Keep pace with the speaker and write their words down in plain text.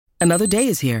Another day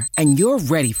is here, and you're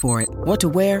ready for it. What to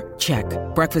wear? Check.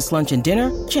 Breakfast, lunch, and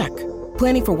dinner? Check.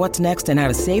 Planning for what's next and how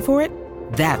to save for it?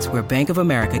 That's where Bank of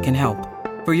America can help.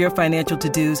 For your financial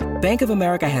to-dos, Bank of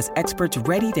America has experts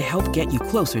ready to help get you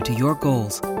closer to your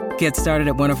goals. Get started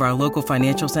at one of our local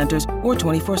financial centers or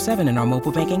 24/7 in our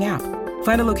mobile banking app.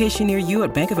 Find a location near you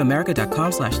at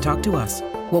bankofamerica.com/talktous.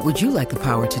 What would you like the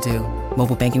power to do?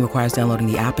 Mobile banking requires downloading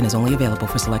the app and is only available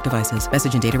for select devices.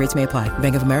 Message and data rates may apply.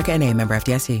 Bank of America N.A., member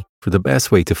FDIC. For the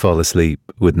best way to fall asleep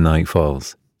with Night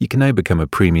Falls, you can now become a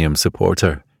premium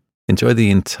supporter. Enjoy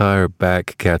the entire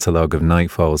back catalogue of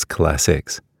Night Falls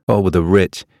classics, all with a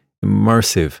rich,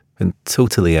 immersive, and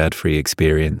totally ad-free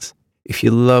experience. If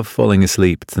you love falling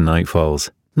asleep to Night Falls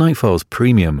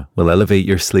Premium will elevate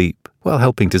your sleep while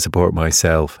helping to support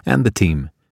myself and the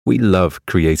team. We love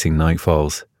creating Night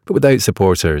Falls, but without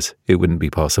supporters, it wouldn't be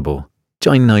possible.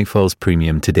 Join Night Falls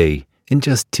Premium today in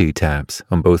just 2 taps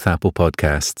on both Apple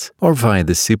Podcasts or via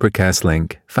the Supercast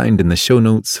link found in the show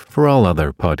notes for all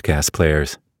other podcast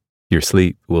players. Your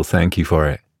sleep will thank you for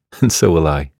it, and so will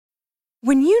I.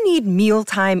 When you need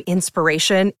mealtime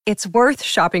inspiration, it's worth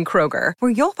shopping Kroger, where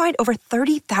you'll find over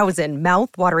 30,000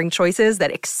 mouth-watering choices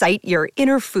that excite your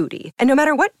inner foodie. And no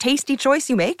matter what tasty choice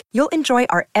you make, you'll enjoy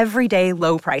our everyday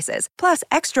low prices, plus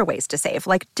extra ways to save,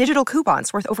 like digital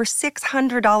coupons worth over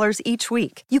 $600 each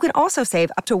week. You can also save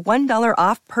up to $1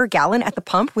 off per gallon at the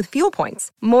pump with fuel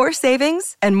points. More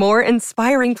savings and more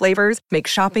inspiring flavors make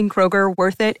shopping Kroger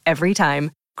worth it every time.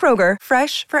 Kroger,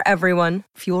 fresh for everyone.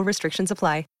 Fuel restrictions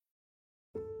apply.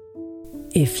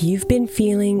 If you've been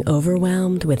feeling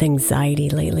overwhelmed with anxiety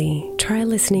lately, try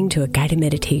listening to a guided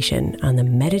meditation on the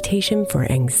Meditation for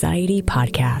Anxiety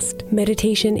podcast.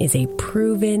 Meditation is a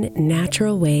proven,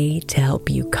 natural way to help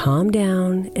you calm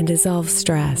down and dissolve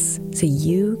stress so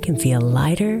you can feel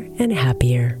lighter and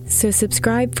happier. So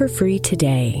subscribe for free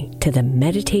today to the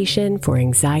Meditation for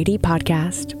Anxiety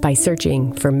podcast by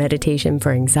searching for Meditation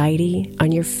for Anxiety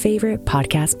on your favorite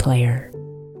podcast player.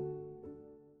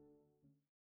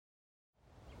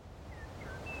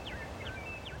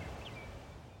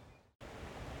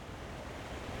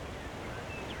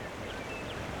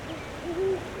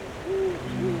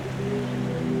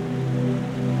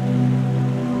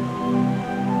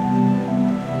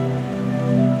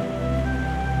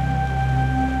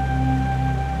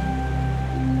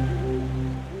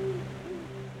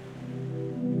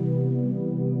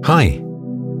 Hi,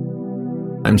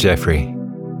 I'm Jeffrey.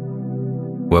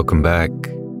 Welcome back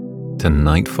to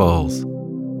Night Falls.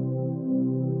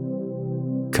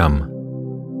 Come,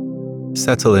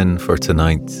 settle in for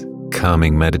tonight's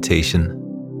calming meditation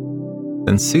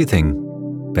and soothing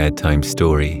bedtime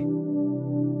story.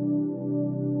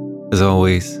 As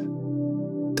always,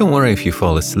 don't worry if you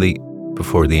fall asleep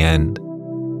before the end.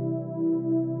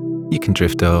 You can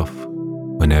drift off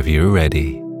whenever you're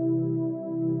ready.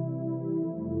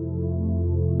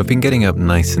 I've been getting up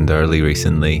nice and early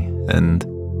recently, and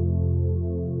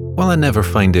while I never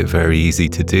find it very easy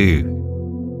to do,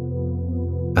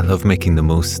 I love making the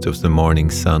most of the morning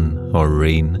sun or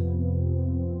rain,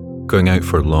 going out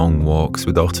for long walks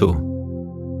with Otto,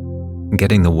 and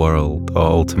getting the world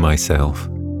all to myself.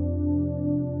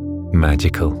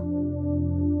 Magical.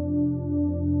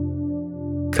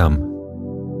 Come,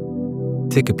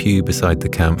 take a pew beside the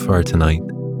campfire tonight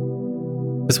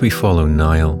as we follow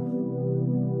Niall.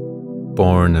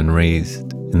 Born and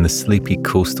raised in the sleepy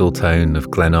coastal town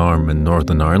of Glenarm in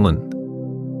Northern Ireland,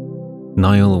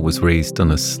 Niall was raised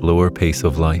on a slower pace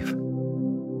of life.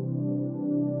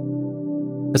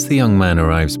 As the young man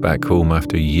arrives back home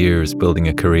after years building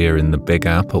a career in the Big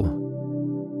Apple,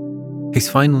 he's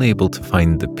finally able to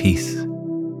find the peace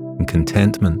and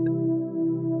contentment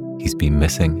he's been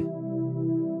missing.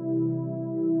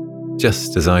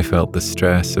 Just as I felt the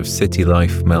stress of city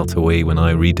life melt away when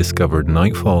I rediscovered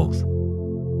Night Falls.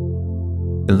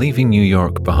 In leaving New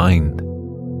York behind,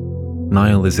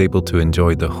 Niall is able to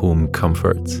enjoy the home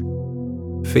comforts,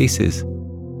 faces,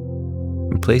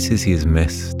 and places he has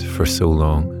missed for so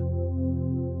long.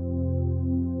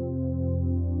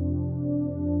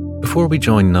 Before we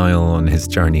join Niall on his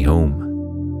journey home,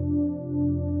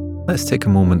 let's take a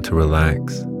moment to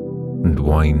relax and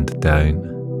wind down.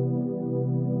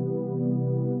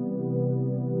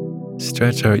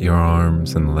 Stretch out your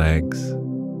arms and legs,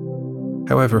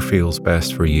 however feels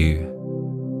best for you,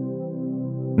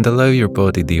 and allow your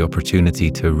body the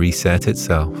opportunity to reset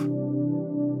itself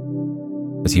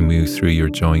as you move through your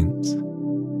joints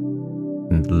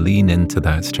and lean into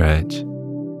that stretch.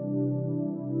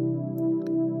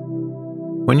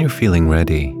 When you're feeling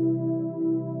ready,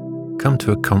 come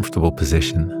to a comfortable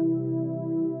position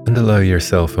and allow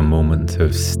yourself a moment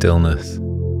of stillness.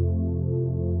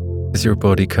 as your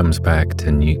body comes back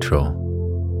to neutral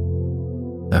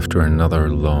after another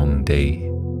long day.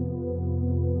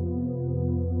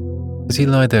 As you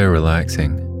lie there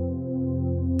relaxing,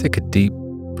 take a deep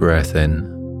breath in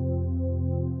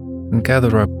and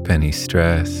gather up any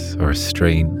stress or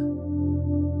strain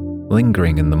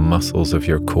lingering in the muscles of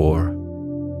your core,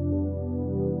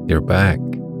 your back,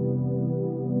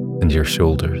 and your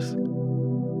shoulders.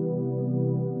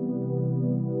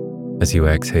 As you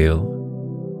exhale,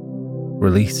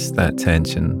 release that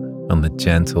tension on the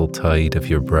gentle tide of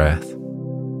your breath.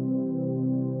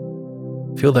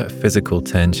 Feel that physical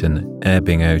tension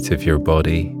ebbing out of your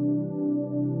body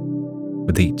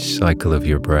with each cycle of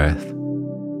your breath.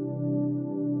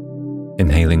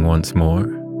 Inhaling once more,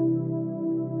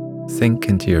 sink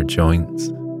into your joints,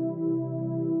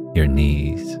 your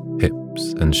knees,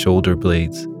 hips, and shoulder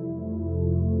blades,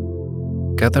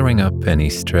 gathering up any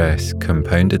stress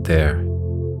compounded there,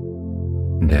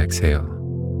 and exhale,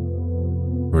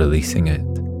 releasing it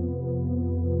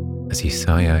as you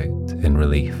sigh out in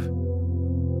relief.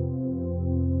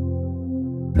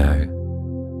 Now,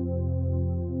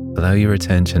 allow your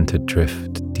attention to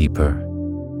drift deeper,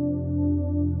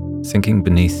 sinking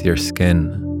beneath your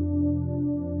skin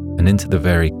and into the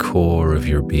very core of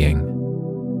your being.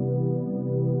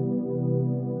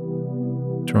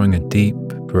 Drawing a deep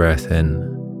breath in,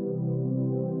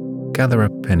 gather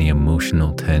up any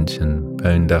emotional tension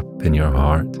bound up in your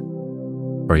heart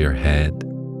or your head.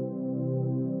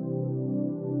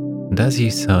 And as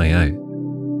you sigh out,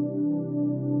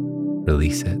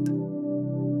 release it,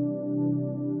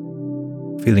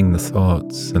 feeling the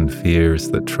thoughts and fears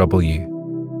that trouble you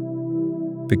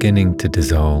beginning to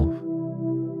dissolve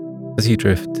as you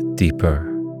drift deeper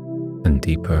and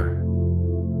deeper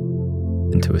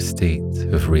into a state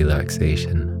of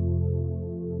relaxation.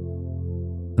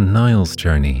 And Niall's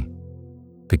journey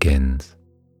begins.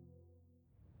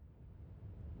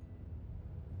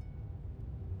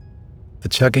 The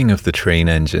chugging of the train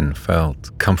engine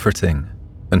felt comforting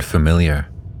and familiar.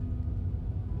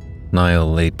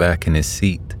 Niall laid back in his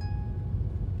seat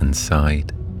and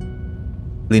sighed,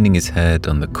 leaning his head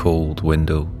on the cold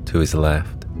window to his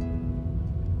left.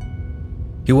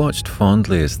 He watched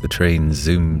fondly as the train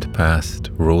zoomed past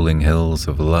rolling hills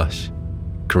of lush,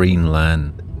 green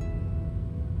land,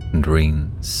 and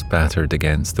rain spattered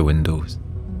against the windows.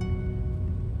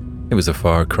 It was a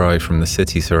far cry from the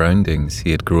city surroundings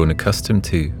he had grown accustomed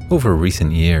to over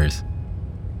recent years,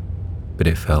 but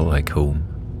it felt like home.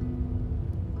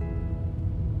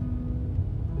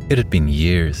 It had been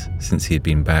years since he had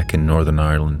been back in Northern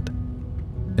Ireland,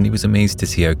 and he was amazed to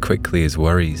see how quickly his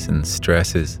worries and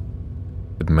stresses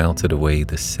had melted away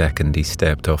the second he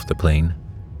stepped off the plane.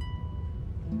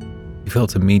 He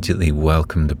felt immediately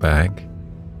welcomed back.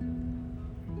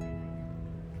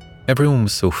 Everyone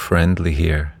was so friendly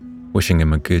here, wishing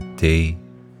him a good day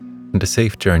and a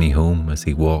safe journey home as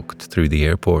he walked through the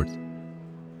airport.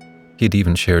 He had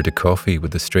even shared a coffee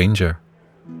with a stranger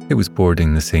who was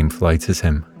boarding the same flight as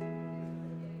him.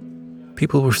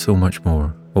 People were so much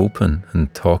more open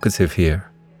and talkative here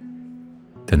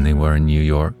than they were in New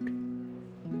York.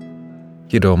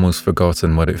 He had almost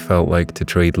forgotten what it felt like to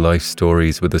trade life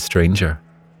stories with a stranger.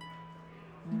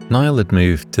 Niall had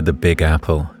moved to the Big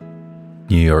Apple,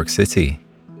 New York City,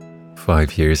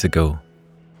 5 years ago.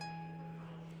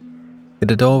 It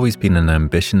had always been an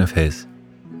ambition of his,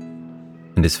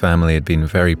 and his family had been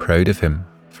very proud of him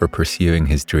for pursuing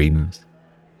his dreams.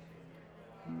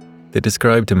 They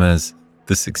described him as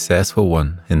the successful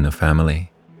one in the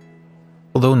family,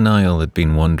 although Niall had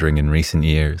been wondering in recent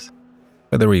years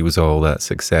whether he was all that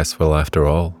successful after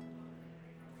all.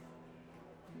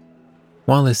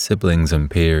 While his siblings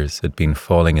and peers had been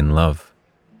falling in love,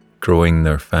 growing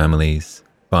their families,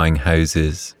 buying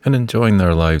houses, and enjoying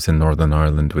their lives in Northern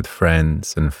Ireland with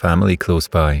friends and family close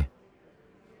by,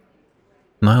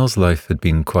 Niall's life had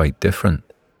been quite different.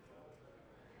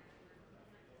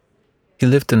 He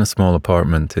lived in a small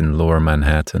apartment in Lower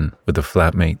Manhattan with a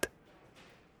flatmate.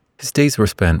 His days were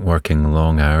spent working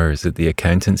long hours at the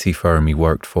accountancy firm he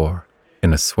worked for,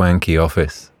 in a swanky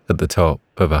office at the top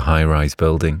of a high-rise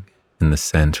building in the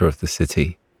centre of the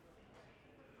city.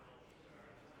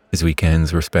 His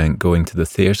weekends were spent going to the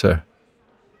theatre,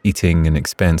 eating in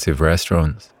expensive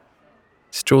restaurants,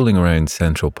 strolling around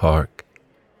Central Park,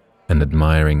 and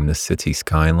admiring the city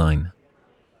skyline.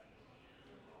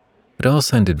 It all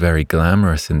sounded very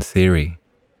glamorous in theory,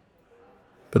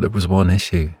 but there was one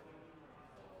issue.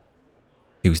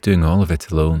 He was doing all of it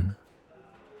alone.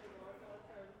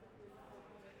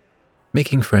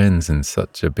 Making friends in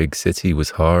such a big city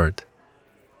was hard.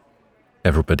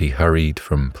 Everybody hurried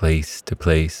from place to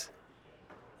place,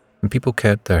 and people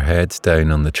kept their heads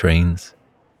down on the trains.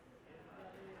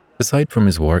 Aside from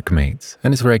his workmates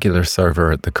and his regular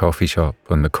server at the coffee shop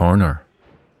on the corner,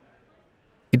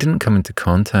 he didn't come into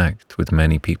contact with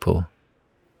many people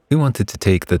who wanted to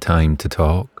take the time to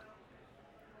talk.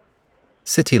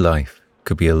 City life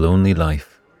could be a lonely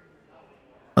life.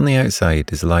 On the outside,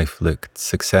 his life looked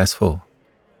successful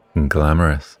and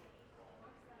glamorous.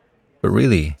 But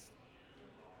really,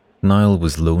 Niall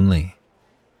was lonely.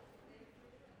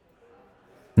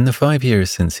 In the 5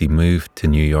 years since he moved to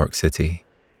New York City,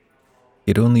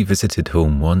 he'd only visited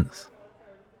home once,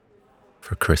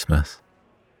 for Christmas.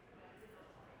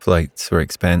 Flights were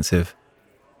expensive,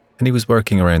 and he was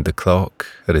working around the clock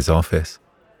at his office.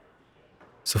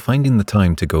 So finding the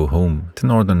time to go home to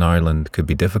Northern Ireland could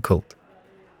be difficult.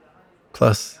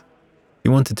 Plus, he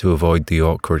wanted to avoid the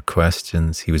awkward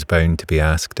questions he was bound to be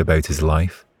asked about his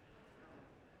life.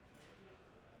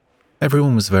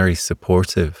 Everyone was very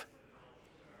supportive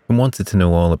and wanted to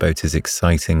know all about his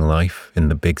exciting life in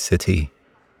the big city.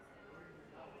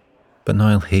 But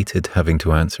Niall hated having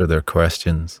to answer their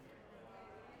questions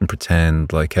and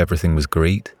pretend like everything was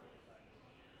great,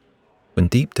 when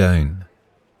deep down,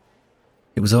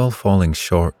 it was all falling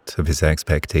short of his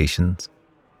expectations.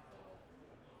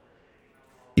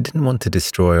 He didn't want to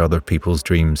destroy other people's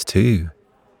dreams too.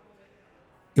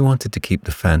 He wanted to keep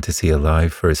the fantasy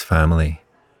alive for his family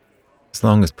as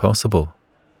long as possible,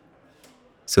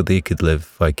 so they could live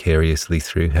vicariously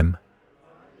through him.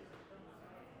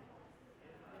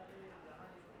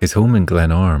 His home in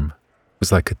Glenarm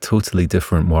was like a totally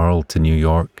different world to New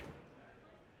York.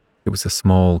 It was a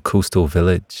small coastal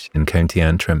village in County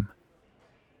Antrim,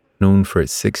 known for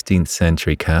its 16th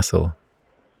century castle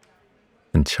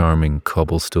and charming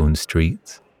cobblestone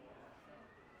streets.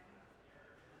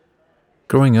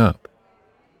 Growing up,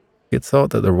 he had thought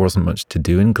that there wasn't much to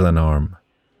do in Glenarm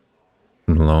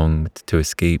and longed to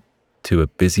escape to a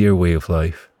busier way of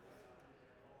life.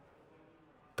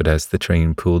 But as the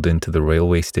train pulled into the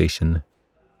railway station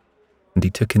and he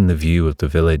took in the view of the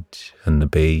village and the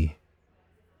bay,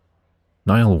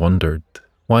 Niall wondered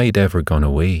why he'd ever gone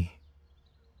away.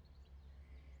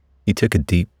 He took a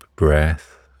deep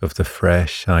breath of the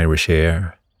fresh Irish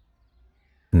air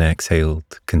and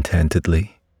exhaled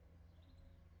contentedly.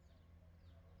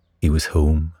 He was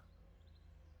home.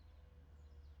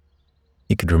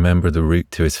 He could remember the route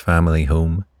to his family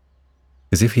home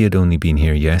as if he had only been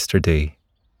here yesterday.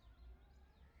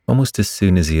 Almost as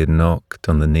soon as he had knocked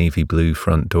on the navy blue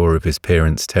front door of his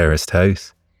parents' terraced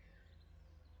house,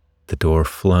 the door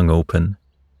flung open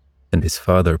and his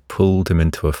father pulled him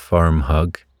into a firm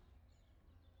hug.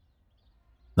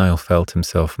 Niall felt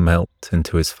himself melt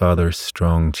into his father's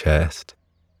strong chest.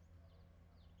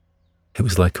 It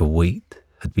was like a weight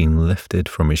had been lifted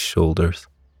from his shoulders.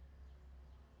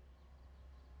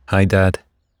 "Hi, Dad,"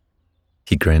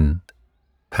 he grinned,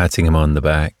 patting him on the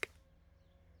back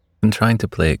and trying to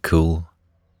play it cool.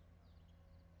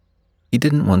 He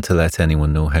didn't want to let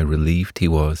anyone know how relieved he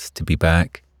was to be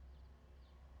back.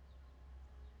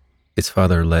 His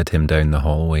father led him down the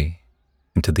hallway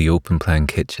into the open-plan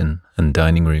kitchen and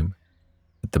dining room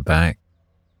at the back,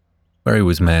 where he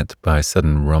was met by a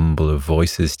sudden rumble of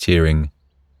voices cheering,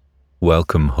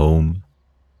 "Welcome home."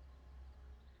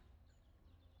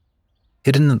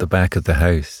 Hidden at the back of the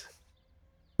house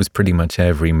was pretty much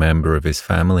every member of his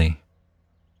family,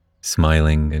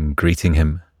 smiling and greeting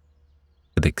him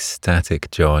with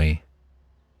ecstatic joy.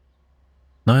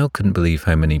 Niall couldn't believe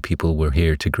how many people were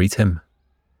here to greet him.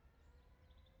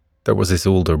 There was his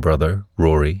older brother,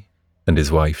 Rory, and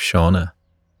his wife, Shauna,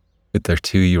 with their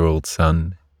 2-year-old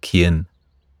son, Cian.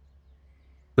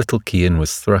 Little Cian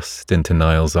was thrust into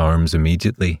Niall's arms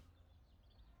immediately.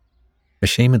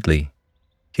 Ashamedly,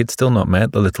 he had still not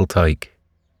met the little tyke.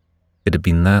 It had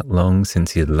been that long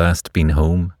since he had last been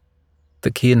home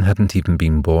that Cian hadn't even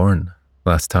been born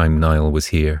last time Niall was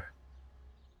here.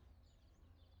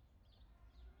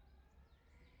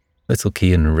 Little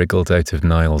Cian wriggled out of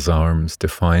Niall's arms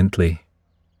defiantly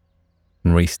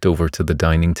and raced over to the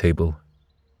dining table,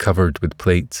 covered with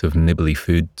plates of nibbly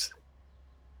foods.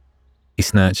 He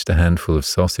snatched a handful of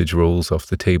sausage rolls off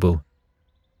the table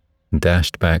and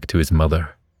dashed back to his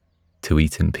mother to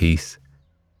eat in peace.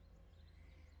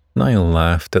 Niall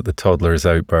laughed at the toddler's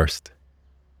outburst.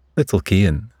 Little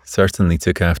Cian certainly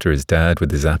took after his dad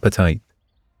with his appetite.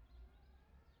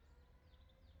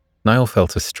 Niall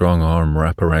felt a strong arm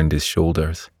wrap around his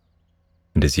shoulders,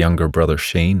 and his younger brother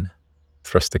Shane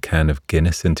thrust a can of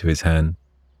Guinness into his hand,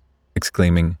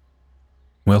 exclaiming,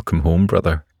 "Welcome home,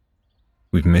 brother.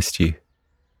 We've missed you."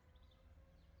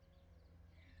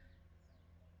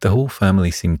 The whole family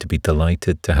seemed to be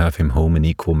delighted to have him home in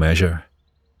equal measure,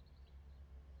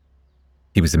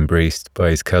 He was embraced by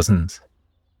his cousins,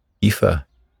 Aoife,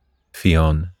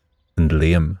 Fionn, and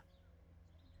Liam,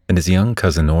 and his young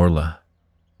cousin Orla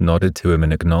nodded to him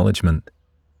in acknowledgement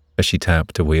as she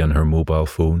tapped away on her mobile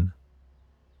phone.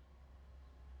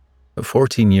 At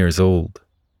 14 years old,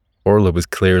 Orla was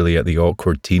clearly at the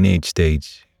awkward teenage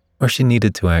stage where she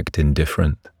needed to act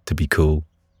indifferent to be cool.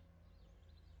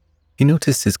 He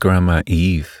noticed his Grandma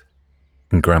Eve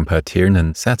and Grandpa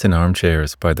Tiernan sat in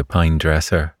armchairs by the pine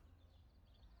dresser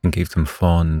and gave them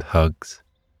fond hugs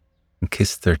and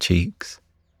kissed their cheeks.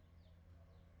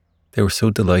 They were so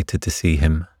delighted to see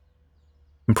him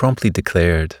and promptly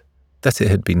declared that it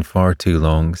had been far too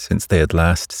long since they had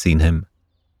last seen him,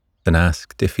 and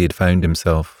asked if he had found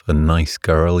himself a nice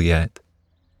girl yet.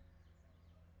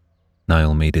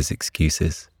 Niall made his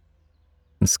excuses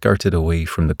and skirted away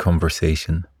from the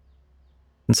conversation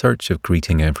in search of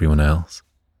greeting everyone else.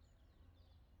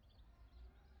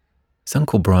 His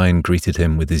Uncle Brian greeted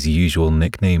him with his usual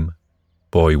nickname,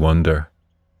 Boy Wonder,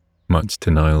 much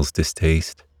to Niall's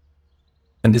distaste,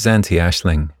 and his Auntie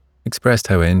Aisling expressed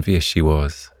how envious she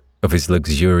was of his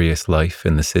luxurious life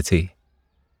in the city.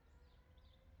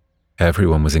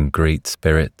 Everyone was in great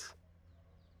spirits.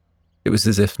 It was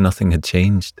as if nothing had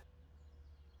changed.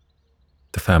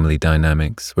 The family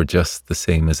dynamics were just the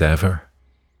same as ever.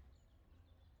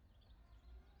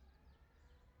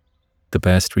 The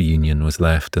best reunion was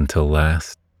left until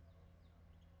last.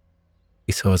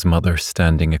 He saw his mother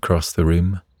standing across the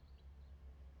room,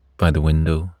 by the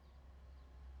window,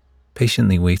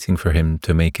 patiently waiting for him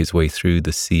to make his way through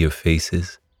the sea of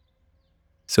faces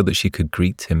so that she could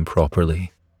greet him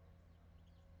properly.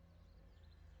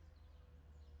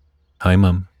 "Hi,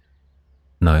 Mum,"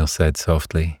 Niall said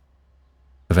softly,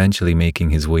 eventually making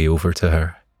his way over to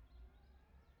her.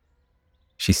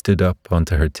 She stood up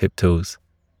onto her tiptoes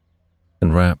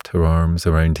and wrapped her arms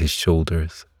around his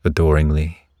shoulders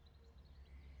adoringly.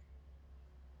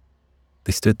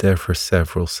 They stood there for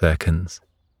several seconds,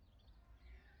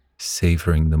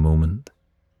 savouring the moment.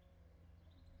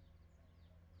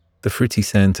 The fruity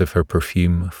scent of her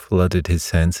perfume flooded his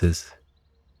senses,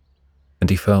 and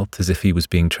he felt as if he was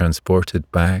being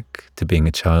transported back to being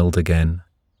a child again.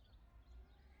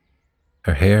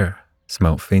 Her hair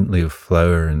smelt faintly of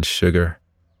flour and sugar,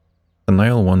 and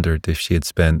Niall wondered if she had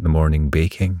spent the morning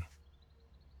baking.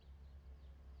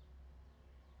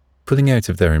 Pulling out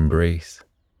of their embrace,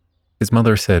 his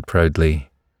mother said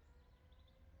proudly,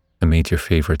 "I made your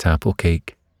favourite apple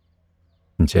cake,"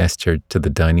 and gestured to the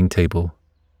dining table.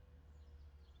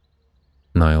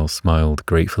 Niall smiled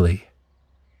gratefully,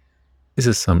 his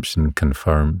assumption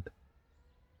confirmed.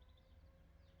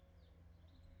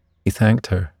 He thanked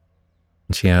her,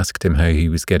 and she asked him how he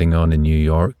was getting on in New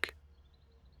York.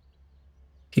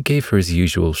 He gave her his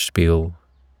usual spiel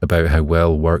about how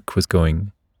well work was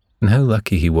going and how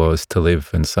lucky he was to live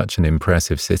in such an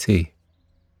impressive city.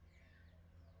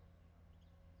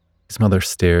 His mother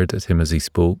stared at him as he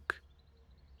spoke.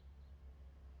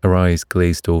 Her eyes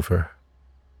glazed over,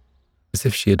 as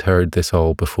if she had heard this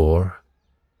all before.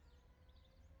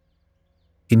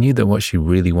 He knew that what she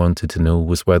really wanted to know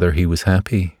was whether he was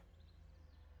happy.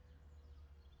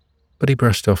 But he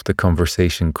brushed off the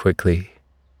conversation quickly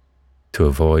to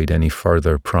avoid any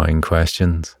further prying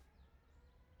questions.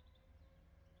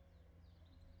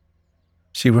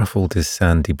 She ruffled his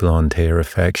sandy blonde hair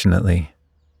affectionately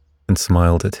and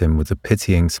smiled at him with a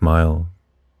pitying smile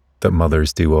that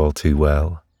mothers do all too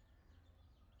well.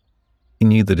 He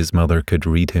knew that his mother could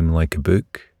read him like a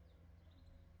book,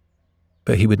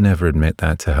 but he would never admit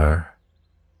that to her.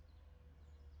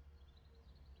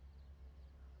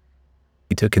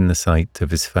 He took in the sight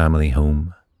of his family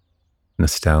home,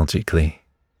 nostalgically.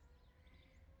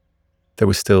 There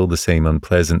was still the same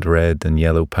unpleasant red and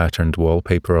yellow patterned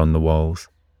wallpaper on the walls,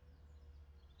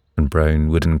 and brown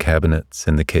wooden cabinets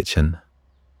in the kitchen.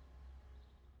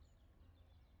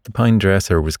 The pine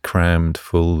dresser was crammed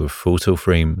full of photo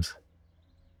frames,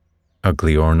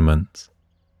 ugly ornaments,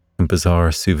 and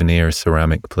bizarre souvenir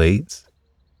ceramic plates.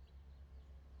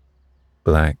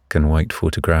 Black and white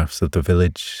photographs of the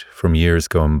village from years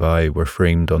gone by were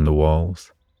framed on the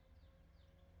walls,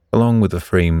 along with a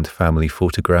framed family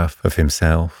photograph of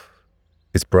himself,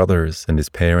 his brothers and his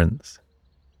parents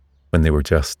when they were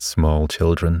just small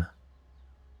children.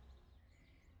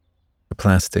 A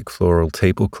plastic floral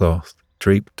tablecloth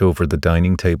draped over the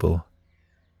dining table,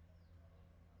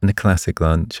 and a classic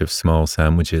lunch of small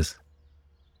sandwiches,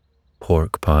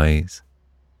 pork pies,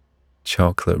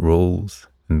 chocolate rolls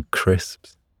and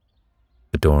crisps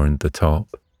adorned the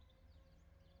top.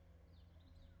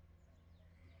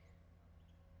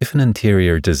 If an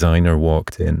interior designer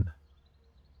walked in,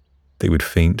 they would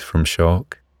faint from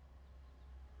shock.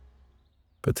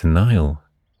 But to Niall,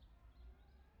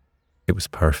 it was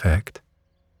perfect.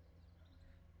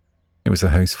 It was a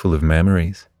house full of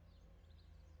memories.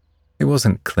 It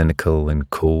wasn't clinical and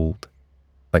cold,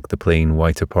 like the plain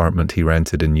white apartment he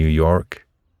rented in New York.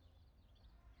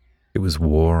 It was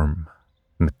warm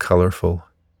and colourful.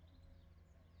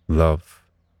 Love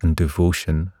and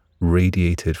devotion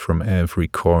radiated from every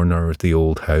corner of the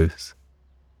old house.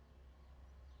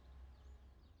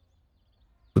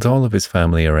 With all of his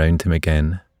family around him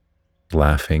again,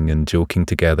 laughing and joking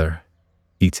together,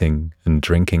 eating and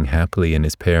drinking happily in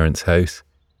his parents' house,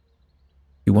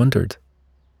 he wondered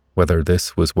whether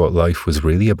this was what life was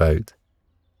really about.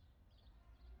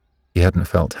 He hadn't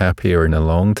felt happier in a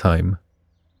long time,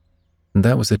 and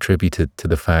that was attributed to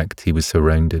the fact he was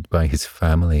surrounded by his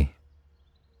family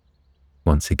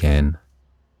once again.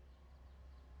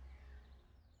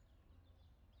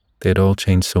 They had all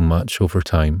changed so much over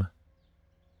time,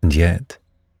 and yet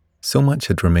so much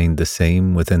had remained the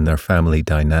same within their family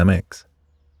dynamics.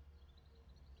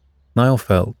 Niall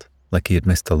felt like he had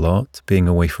missed a lot being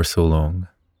away for so long,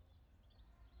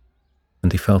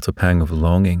 and he felt a pang of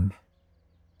longing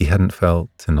he hadn't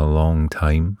felt in a long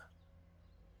time.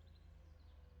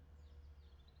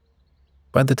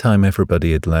 By the time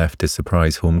everybody had left his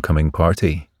surprise homecoming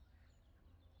party,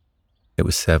 it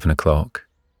was 7 o'clock.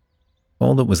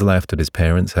 All that was left at his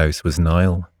parents' house was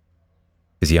Niall,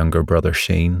 his younger brother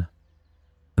Shane,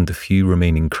 and the few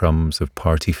remaining crumbs of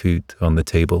party food on the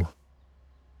table.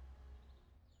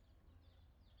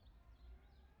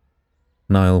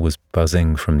 Niall was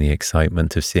buzzing from the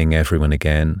excitement of seeing everyone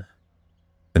again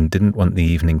and didn't want the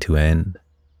evening to end.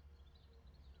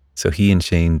 So he and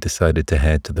Shane decided to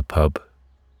head to the pub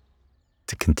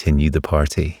to continue the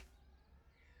party.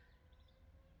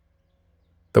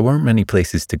 There weren't many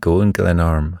places to go in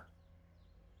Glenarm.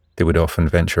 They would often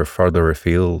venture further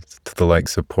afield to the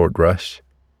likes of Portrush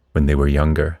when they were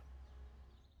younger.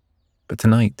 But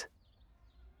tonight,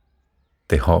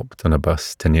 they hopped on a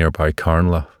bus to nearby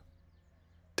Carnlough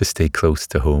to stay close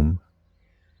to home.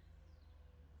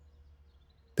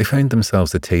 They found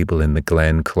themselves a table in the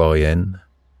Glen Cloy Inn,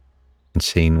 and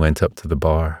Shane went up to the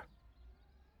bar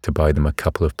to buy them a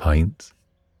couple of pints.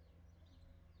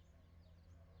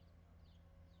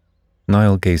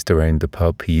 Niall gazed around the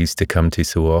pub he used to come to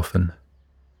so often,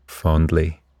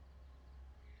 fondly.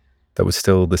 That was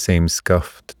still the same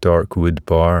scuffed, dark wood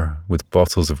bar with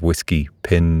bottles of whiskey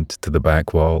pinned to the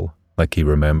back wall like he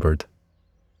remembered.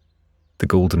 The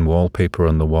golden wallpaper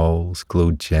on the walls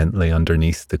glowed gently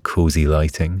underneath the cosy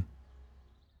lighting,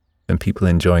 and people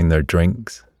enjoying their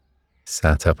drinks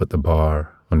sat up at the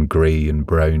bar on grey and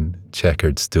brown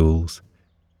checkered stools.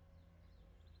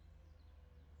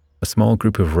 A small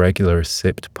group of regulars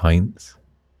sipped pints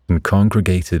and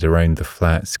congregated around the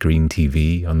flat screen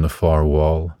TV on the far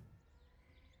wall,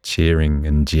 cheering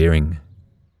and jeering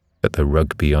at the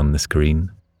rugby on the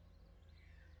screen.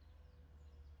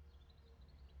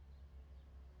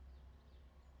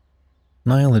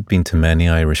 Niall had been to many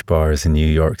Irish bars in New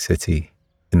York City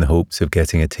in the hopes of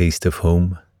getting a taste of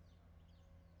home,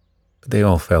 but they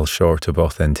all fell short of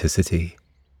authenticity.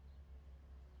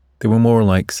 They were more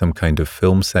like some kind of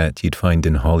film set you'd find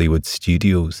in Hollywood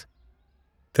studios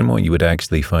than what you would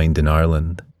actually find in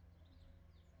Ireland.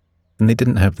 And they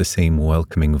didn't have the same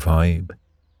welcoming vibe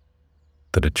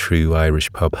that a true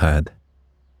Irish pub had.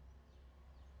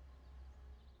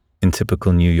 In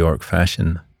typical New York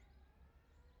fashion,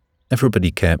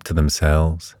 everybody kept to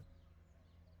themselves,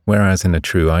 whereas in a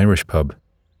true Irish pub,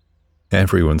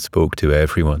 everyone spoke to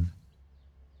everyone.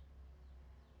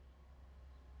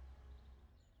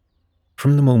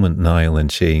 From the moment Niall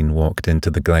and Shane walked into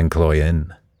the Glencloy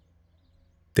Inn,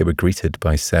 they were greeted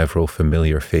by several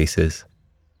familiar faces.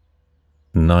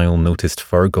 Niall noticed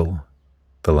Fergal,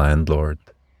 the landlord,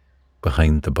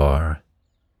 behind the bar,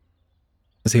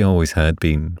 as he always had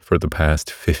been for the past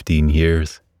 15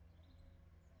 years.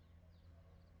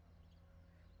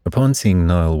 Upon seeing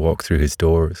Niall walk through his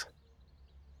doors,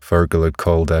 Fergal had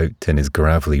called out in his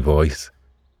gravelly voice,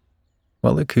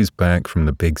 "Well, look who's back from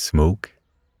the big smoke.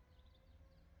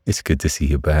 It's good to see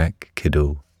you back,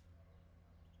 kiddo."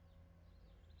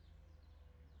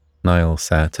 Niall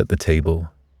sat at the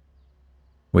table,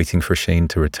 waiting for Shane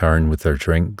to return with their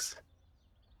drinks,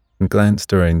 and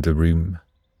glanced around the room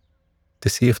to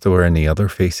see if there were any other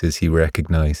faces he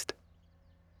recognised.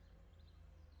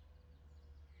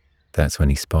 That's when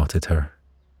he spotted her.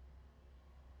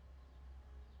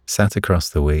 Sat across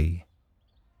the way,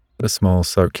 at a small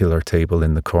circular table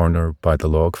in the corner by the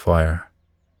log fire,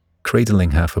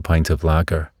 cradling half a pint of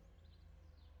lager,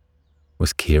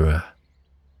 was Ciara.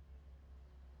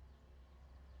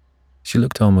 She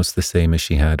looked almost the same as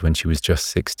she had when she was just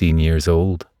 16 years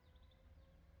old.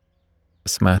 A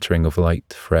smattering of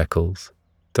light freckles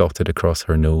dotted across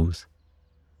her nose,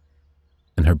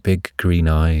 and her big green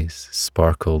eyes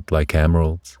sparkled like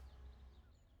emeralds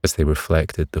as they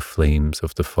reflected the flames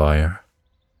of the fire.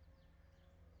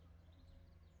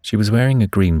 She was wearing a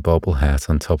green bobble hat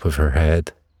on top of her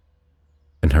head,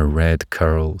 and her red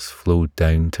curls flowed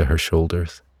down to her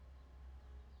shoulders.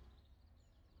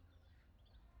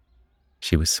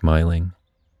 She was smiling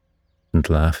and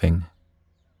laughing,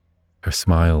 her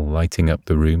smile lighting up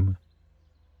the room,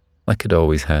 like it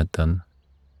always had done.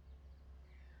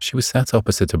 She was sat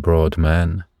opposite a broad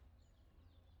man,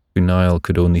 who Niall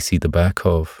could only see the back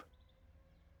of,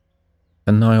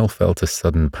 and Niall felt a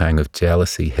sudden pang of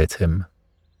jealousy hit him.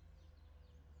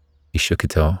 He shook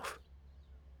it off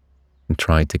and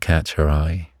tried to catch her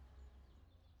eye.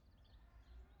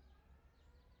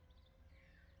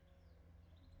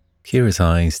 Ciara's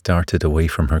eyes darted away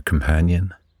from her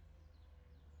companion,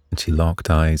 and she locked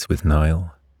eyes with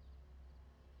Niall.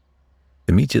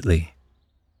 Immediately,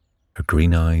 her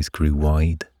green eyes grew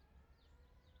wide,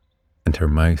 and her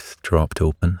mouth dropped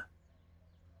open.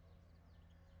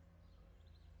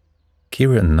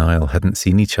 Ciara and Niall hadn't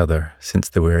seen each other since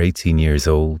they were 18 years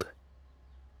old.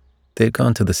 They had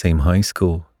gone to the same high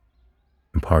school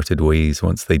and parted ways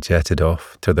once they jetted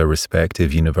off to their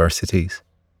respective universities.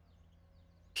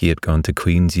 He had gone to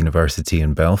Queen's University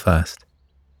in Belfast,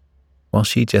 while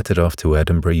she jetted off to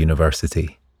Edinburgh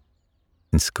University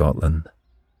in Scotland.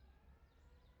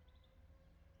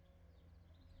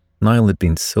 Niall had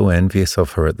been so envious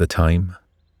of her at the time.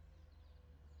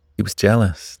 He was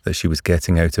jealous that she was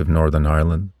getting out of Northern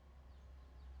Ireland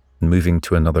and moving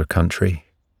to another country.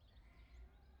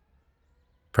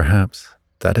 Perhaps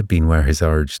that had been where his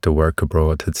urge to work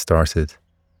abroad had started.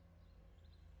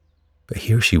 But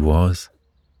here she was,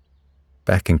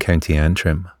 back in County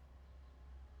Antrim,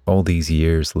 all these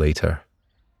years later.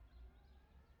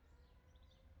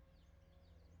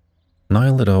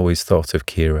 Niall had always thought of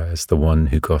Ciara as the one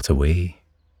who got away.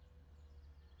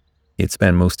 He had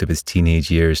spent most of his teenage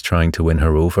years trying to win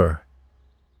her over.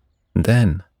 And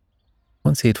then,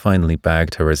 once he had finally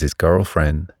bagged her as his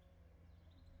girlfriend,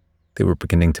 they were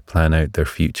beginning to plan out their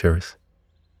futures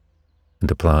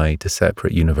and apply to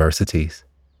separate universities.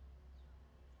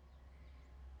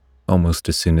 Almost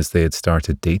as soon as they had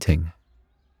started dating,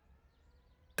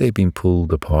 they'd been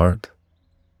pulled apart.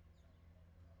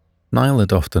 Niall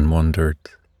had often wondered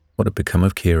what had become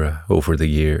of Ciara over the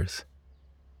years,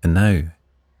 and now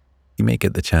he may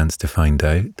get the chance to find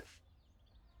out.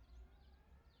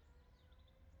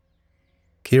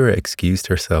 Ciara excused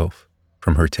herself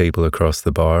from her table across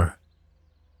the bar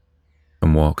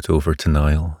and walked over to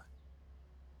Niall.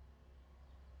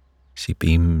 She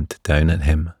beamed down at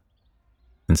him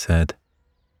and said,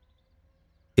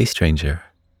 "Hey, stranger,"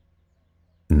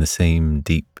 in the same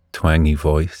deep, twangy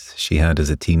voice she had as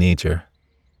a teenager.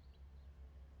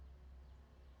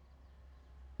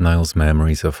 Niall's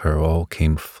memories of her all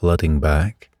came flooding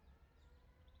back.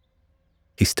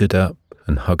 He stood up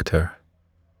and hugged her,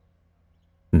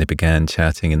 and they began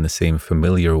chatting in the same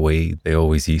familiar way they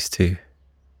always used to.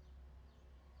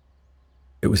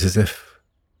 It was as if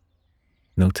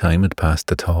no time had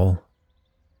passed at all.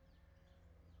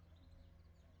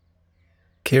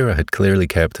 Ciara had clearly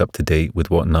kept up to date with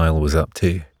what Niall was up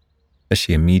to, as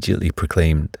she immediately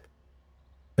proclaimed,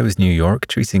 "How is New York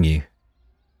treating you?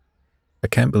 I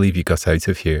can't believe you got out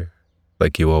of here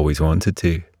like you always wanted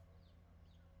to.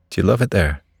 Do you love it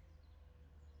there?"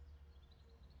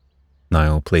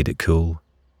 Niall played it cool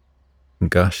and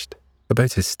gushed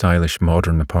about his stylish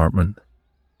modern apartment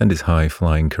and his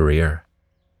high-flying career.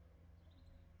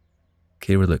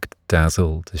 Ciara looked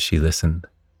dazzled as she listened.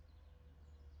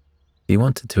 He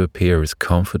wanted to appear as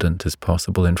confident as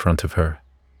possible in front of her.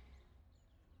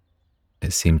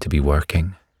 It seemed to be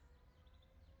working.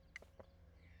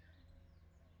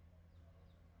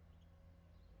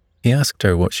 He asked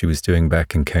her what she was doing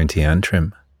back in County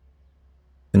Antrim,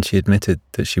 and she admitted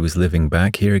that she was living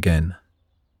back here again.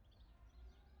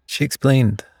 She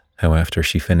explained how after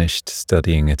she finished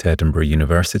studying at Edinburgh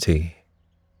University,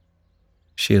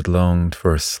 she had longed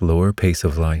for a slower pace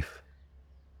of life.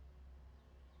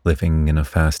 Living in a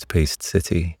fast-paced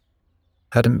city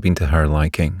hadn't been to her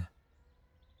liking,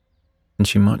 and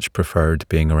she much preferred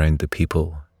being around the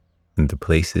people and the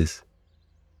places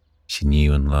she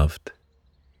knew and loved.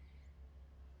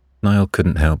 Niall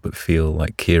couldn't help but feel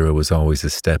like Ciara was always a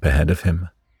step ahead of him.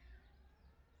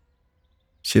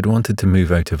 She had wanted to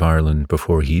move out of Ireland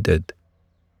before he did.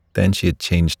 Then she had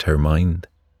changed her mind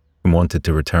and wanted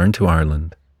to return to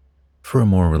Ireland for a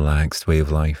more relaxed way of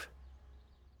life.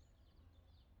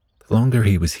 The longer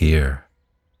he was here,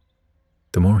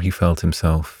 the more he felt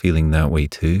himself feeling that way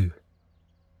too.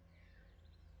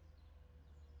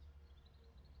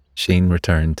 Shane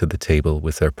returned to the table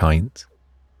with their pints,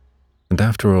 and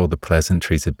after all the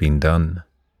pleasantries had been done,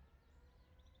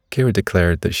 Ciara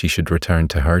declared that she should return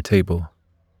to her table.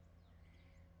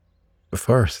 But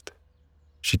first,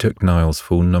 she took Niall's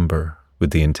phone number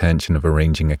with the intention of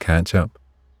arranging a catch-up.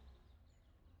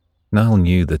 Niall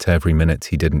knew that every minute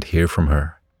he didn't hear from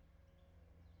her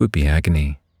would be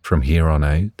agony from here on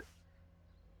out.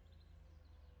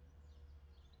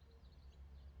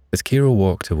 As Ciara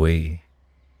walked away,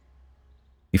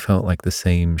 he felt like the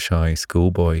same shy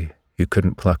schoolboy who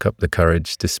couldn't pluck up the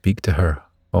courage to speak to her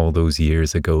all those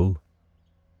years ago.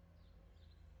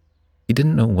 He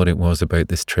didn't know what it was about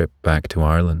this trip back to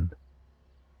Ireland,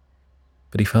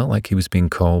 but he felt like he was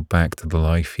being called back to the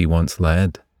life he once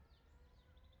led,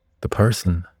 the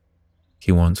person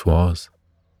he once was.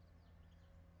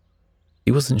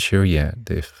 He wasn't sure yet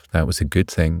if that was a good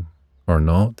thing or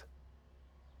not.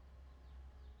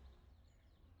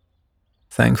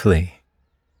 Thankfully,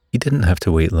 he didn't have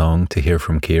to wait long to hear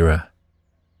from Ciara.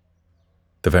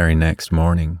 The very next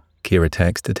morning, Ciara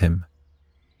texted him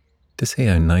to say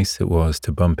how nice it was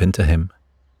to bump into him,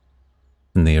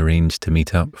 and they arranged to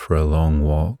meet up for a long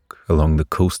walk along the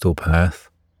coastal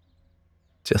path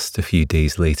just a few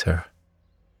days later.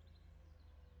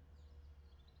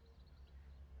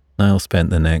 Niall spent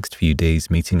the next few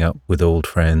days meeting up with old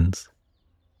friends,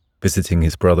 visiting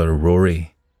his brother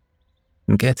Rory,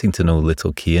 and getting to know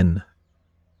little Cian,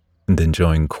 and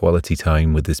enjoying quality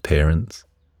time with his parents.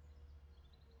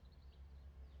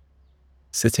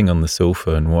 Sitting on the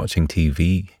sofa and watching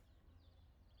TV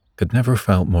had never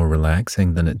felt more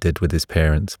relaxing than it did with his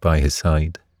parents by his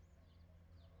side.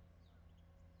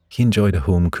 He enjoyed a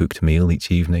home-cooked meal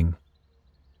each evening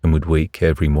and would wake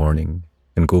every morning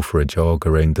and go for a jog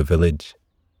around the village,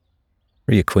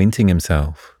 reacquainting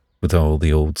himself with all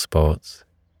the old spots.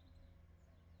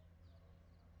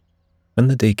 When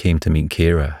the day came to meet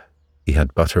Ciara, he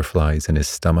had butterflies in his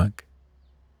stomach.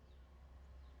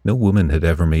 No woman had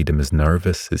ever made him as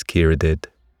nervous as Ciara did.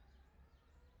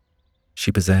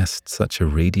 She possessed such a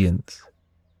radiance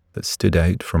that stood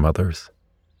out from others.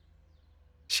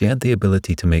 She had the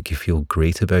ability to make you feel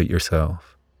great about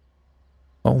yourself,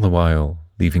 all the while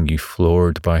leaving you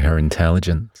floored by her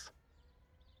intelligence,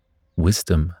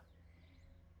 wisdom,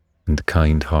 and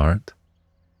kind heart.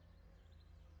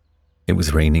 It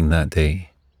was raining that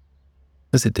day,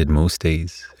 as it did most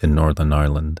days in Northern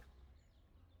Ireland,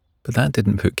 but that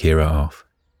didn't put Ciara off.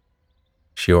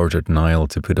 She ordered Niall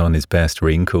to put on his best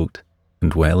raincoat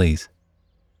and wellies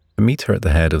and meet her at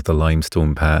the head of the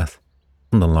limestone path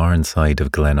on the Larne side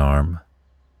of Glenarm.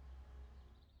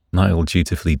 Niall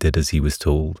dutifully did as he was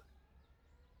told.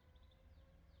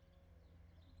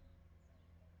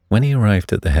 When he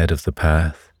arrived at the head of the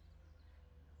path,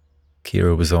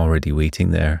 Ciara was already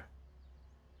waiting there.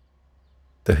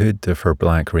 The hood of her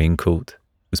black raincoat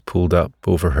was pulled up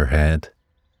over her head,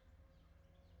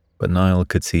 but Niall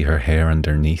could see her hair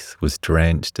underneath was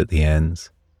drenched at the ends.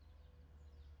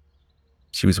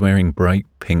 She was wearing bright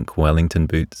pink Wellington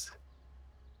boots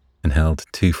and held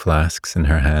 2 flasks in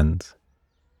her hands.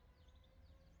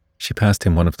 She passed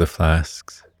him one of the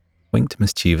flasks, winked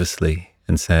mischievously,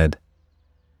 and said,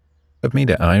 "I've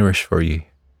made it Irish for you."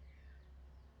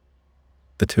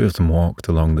 The two of them walked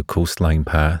along the coastline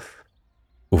path,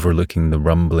 overlooking the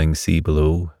rumbling sea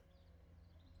below.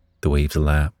 The waves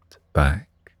lapped back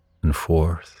and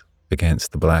forth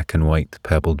against the black and white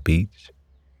pebbled beach,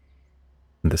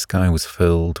 and the sky was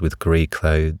filled with grey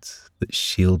clouds that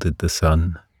shielded the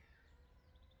sun.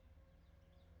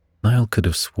 Niall could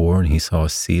have sworn he saw a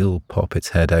seal pop its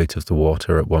head out of the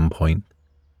water at one point,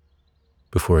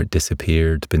 before it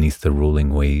disappeared beneath the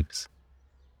rolling waves.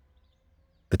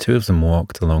 The two of them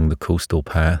walked along the coastal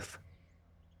path,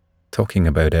 talking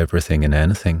about everything and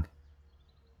anything.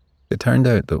 It turned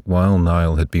out that while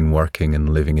Niall had been working and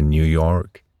living in New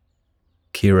York,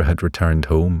 Ciara had returned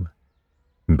home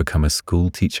and become a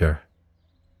school teacher.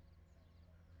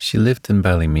 She lived in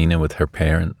Ballymena with her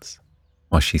parents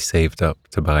while she saved up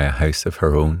to buy a house of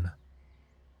her own.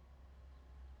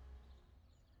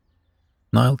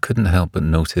 Niall couldn't help but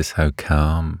notice how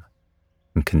calm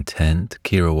and content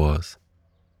Ciara was.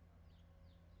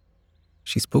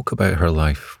 She spoke about her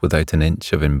life without an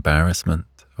inch of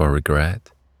embarrassment or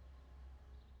regret.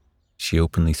 She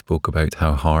openly spoke about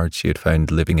how hard she had found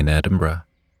living in Edinburgh,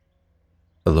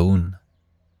 alone,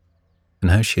 and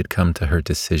how she had come to her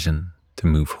decision to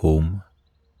move home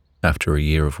after a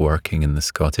year of working in the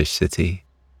Scottish city.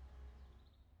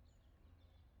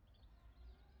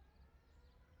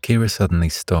 Kira suddenly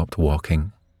stopped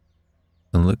walking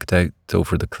and looked out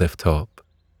over the cliff top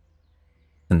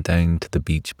and down to the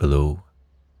beach below.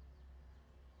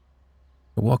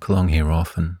 I walk along here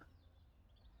often,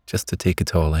 just to take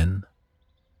it all in.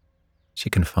 She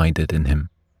confided in him.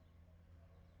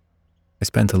 I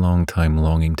spent a long time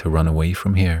longing to run away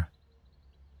from here,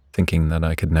 thinking that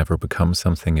I could never become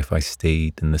something if I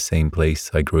stayed in the same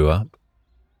place I grew up.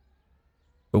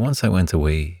 But once I went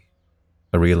away,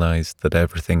 I realized that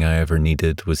everything I ever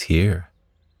needed was here.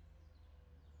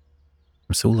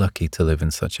 I'm so lucky to live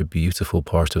in such a beautiful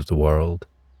part of the world.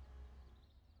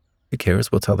 Who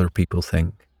cares what other people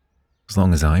think, as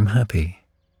long as I'm happy?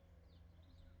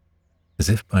 As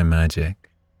if by magic,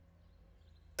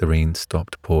 the rain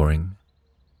stopped pouring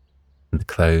and the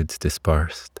clouds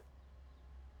dispersed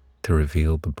to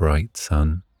reveal the bright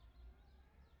sun.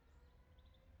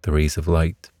 The rays of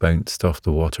light bounced off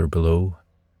the water below,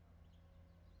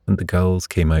 and the gulls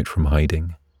came out from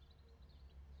hiding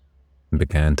and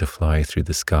began to fly through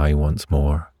the sky once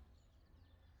more.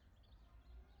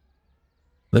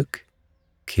 "Look,"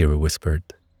 Kira whispered,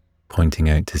 pointing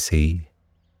out to sea.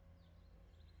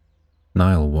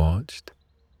 Niall watched,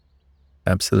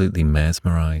 absolutely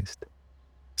mesmerized,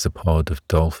 as a pod of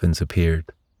dolphins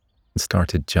appeared and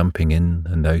started jumping in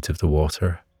and out of the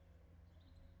water.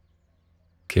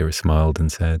 Kira smiled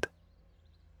and said,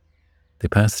 "They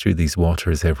pass through these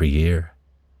waters every year,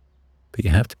 but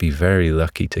you have to be very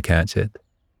lucky to catch it.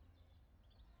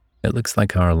 It looks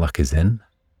like our luck is in."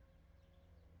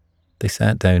 They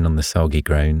sat down on the soggy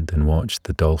ground and watched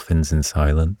the dolphins in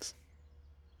silence.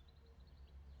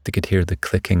 They could hear the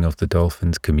clicking of the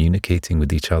dolphins communicating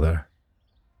with each other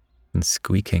and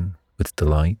squeaking with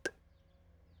delight.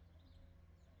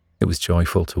 It was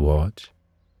joyful to watch.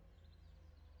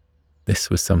 This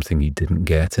was something you didn't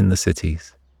get in the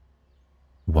cities.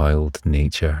 Wild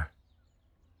nature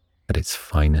at its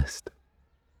finest.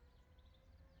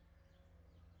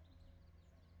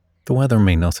 The weather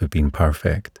may not have been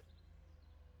perfect,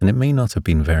 and it may not have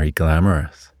been very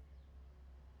glamorous,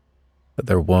 but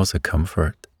there was a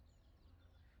comfort,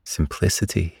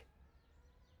 simplicity,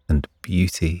 and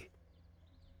beauty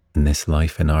in this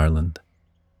life in Ireland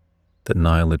that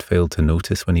Niall had failed to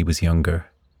notice when he was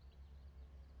younger.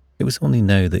 It was only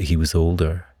now that he was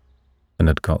older and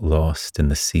had got lost in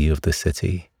the sea of the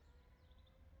city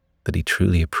that he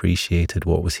truly appreciated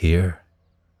what was here.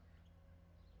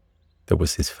 There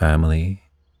was his family.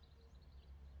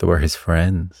 There were his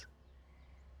friends.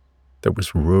 There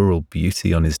was rural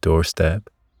beauty on his doorstep.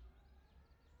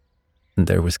 And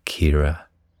there was Kira,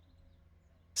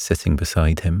 sitting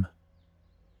beside him.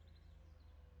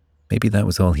 Maybe that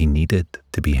was all he needed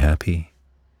to be happy.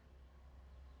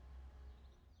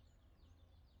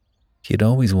 He had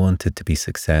always wanted to be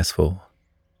successful,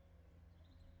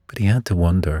 but he had to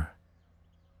wonder,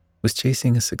 was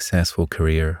chasing a successful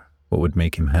career what would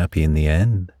make him happy in the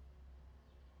end?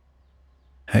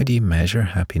 How do you measure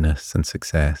happiness and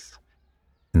success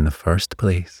in the first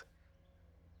place?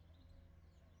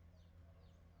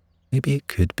 Maybe it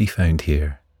could be found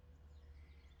here,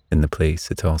 in the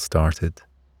place it all started,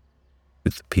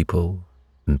 with the people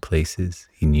and places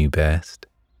he knew best.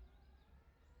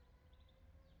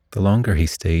 The longer he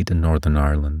stayed in Northern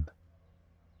Ireland,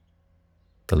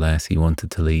 the less he wanted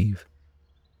to leave.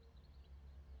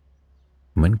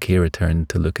 When Kira turned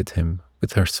to look at him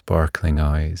with her sparkling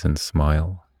eyes and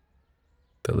smile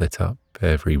that lit up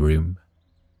every room,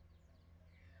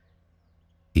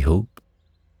 he hoped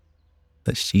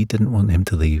that she didn't want him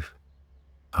to leave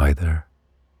either.